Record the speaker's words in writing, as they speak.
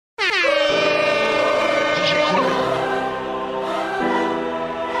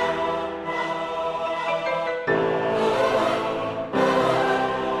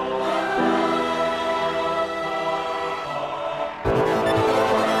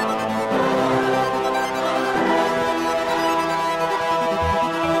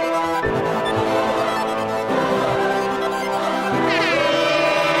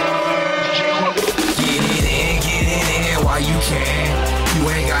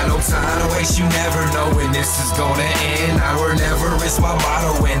got no time to waste, you never know when this is gonna end. Hour never is my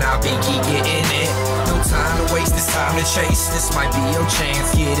motto, and I'll be keep getting it. No time to waste, it's time to chase, this might be your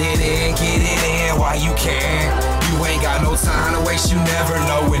chance. Get it in while you can. You ain't got no time to waste, you never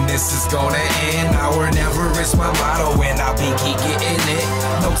know when this is gonna end. Hour never is my motto, and I'll be keep getting it.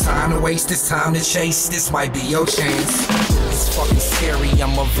 No time to waste, it's time to chase, this might be your chance. It's fucking scary,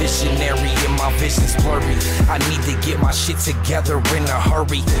 I'm a visionary and my vision's blurry. I need to get my shit together in a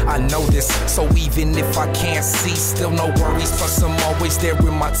hurry. I know this, so even if I can't see, still no worries. Plus I'm always there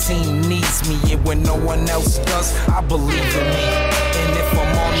when my team needs me, and when no one else does, I believe in me. And if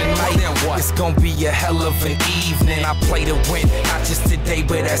I'm on tonight, then what? It's gonna be a hell of an evening. I play to win, not just today,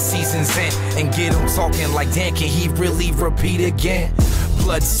 but at season's end. And get him talking like, damn, can he really repeat again?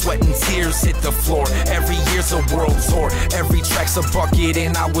 Blood, sweat, and tears hit the floor. Every year's a world tour. Every track's a bucket,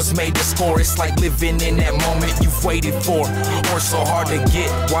 and I was made to score. It's like living in that moment you've waited for, or so hard to get.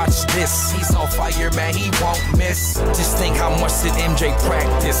 Watch this, he's on fire, man, he won't miss. Just think how much did MJ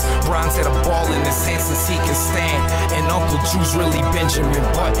practice. Bronze had a ball in his hand since he can stand, and Uncle Drew's really Benjamin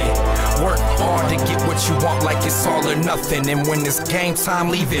Button. Work hard to get what you want, like it's all or nothing. And when it's game time,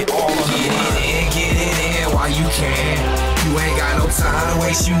 leave it all on the line. Get it in while you can. You ain't got no time to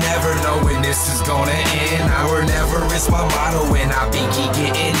waste, you never know when this is gonna end. Hour never is my motto, and I'll be keep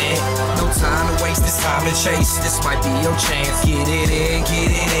getting it. No time to waste, it's time to chase, this might be your chance. Get it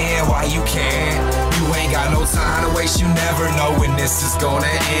in while you can. You ain't got no time to waste, you never know when this is gonna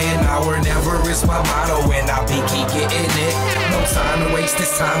end. Hour never is my motto, and I'll be keep getting it. No time to waste,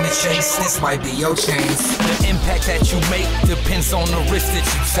 it's time to chase, this might be your chance. The impact that you make depends on the risk that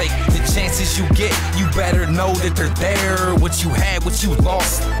you take. The chances you get, you better know that they're there. What you had, what you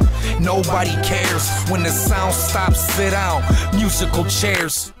lost, nobody cares. When the sound stops, sit down. Musical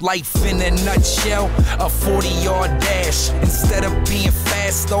chairs, life in a nutshell, a 40-yard dash. Instead of being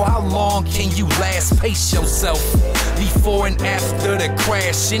fast, though, how long can you last? Pace yourself before and after the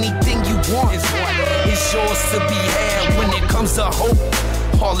crash. Anything you want is yours to be had. When it comes to hope,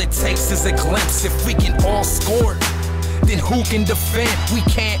 all it takes is a glimpse. If we can all score, then who can defend? We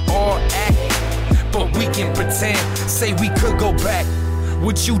can't all act, but we can pretend. Say we could go back,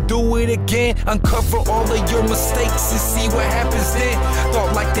 would you do it again? Uncover all of your mistakes and see what happens then.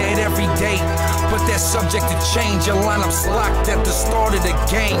 Thought like that every day, but that's subject to change. Your lineup's locked at the start of the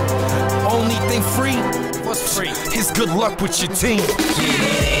game. Only thing free, what's free, is good luck with your team.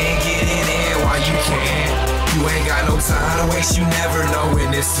 Get it in while you can. You ain't got no time to waste, you never know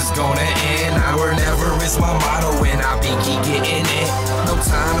when this is gonna end. Hour never is my motto, and I'll be keep getting it. No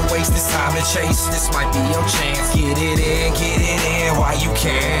time to waste, it's time to chase, this might be your chance. Get it in while you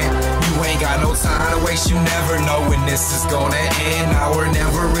can. You ain't got no time to waste, you never know when this is gonna end. Hour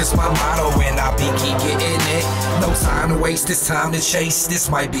never is my motto, and I'll be keep getting it. No time to waste, it's time to chase, this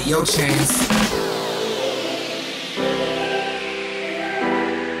might be your chance.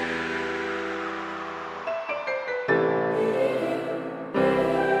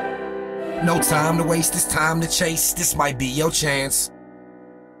 No time to waste, it's time to chase, this might be your chance.